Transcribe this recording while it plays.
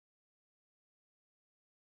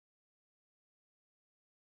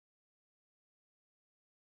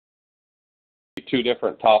two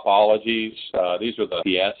different topologies. These are the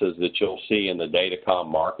PSs that you'll see in the datacom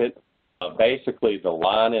market. Basically, the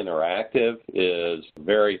line interactive is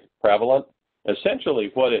very prevalent.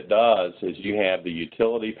 Essentially, what it does is you have the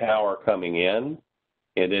utility power coming in,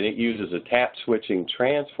 and then it uses a tap switching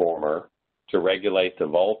transformer to regulate the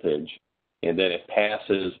voltage, and then it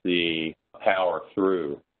passes the power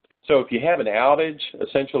through. So if you have an outage,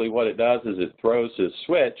 essentially what it does is it throws this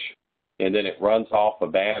switch, and then it runs off a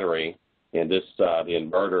battery, and this the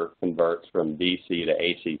inverter converts from DC to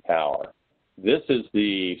AC power. This is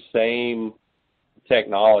the same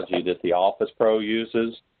technology that the Office Pro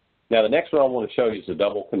uses. Now the next one I want to show you is a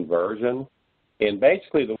double conversion. And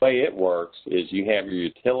basically the way it works is you have your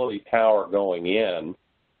utility power going in.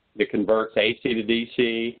 It converts AC to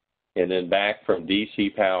DC and then back from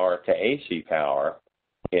DC power to AC power.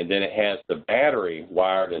 And then it has the battery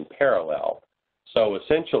wired in parallel. So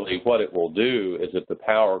essentially what it will do is if the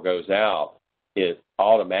power goes out, it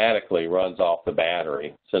automatically runs off the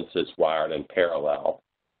battery since it's wired in parallel.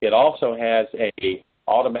 It also has a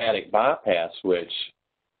automatic bypass switch.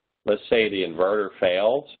 Let's say the inverter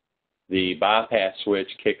fails, the bypass switch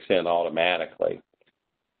kicks in automatically.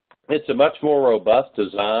 It's a much more robust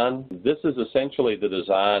design. This is essentially the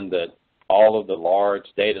design that all of the large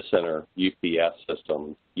data center UPS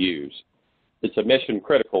systems use. It's a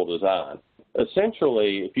mission-critical design.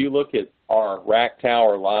 Essentially, if you look at our rack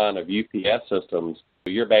tower line of UPS systems,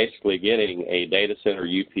 you're basically getting a data center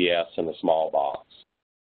UPS in a small box.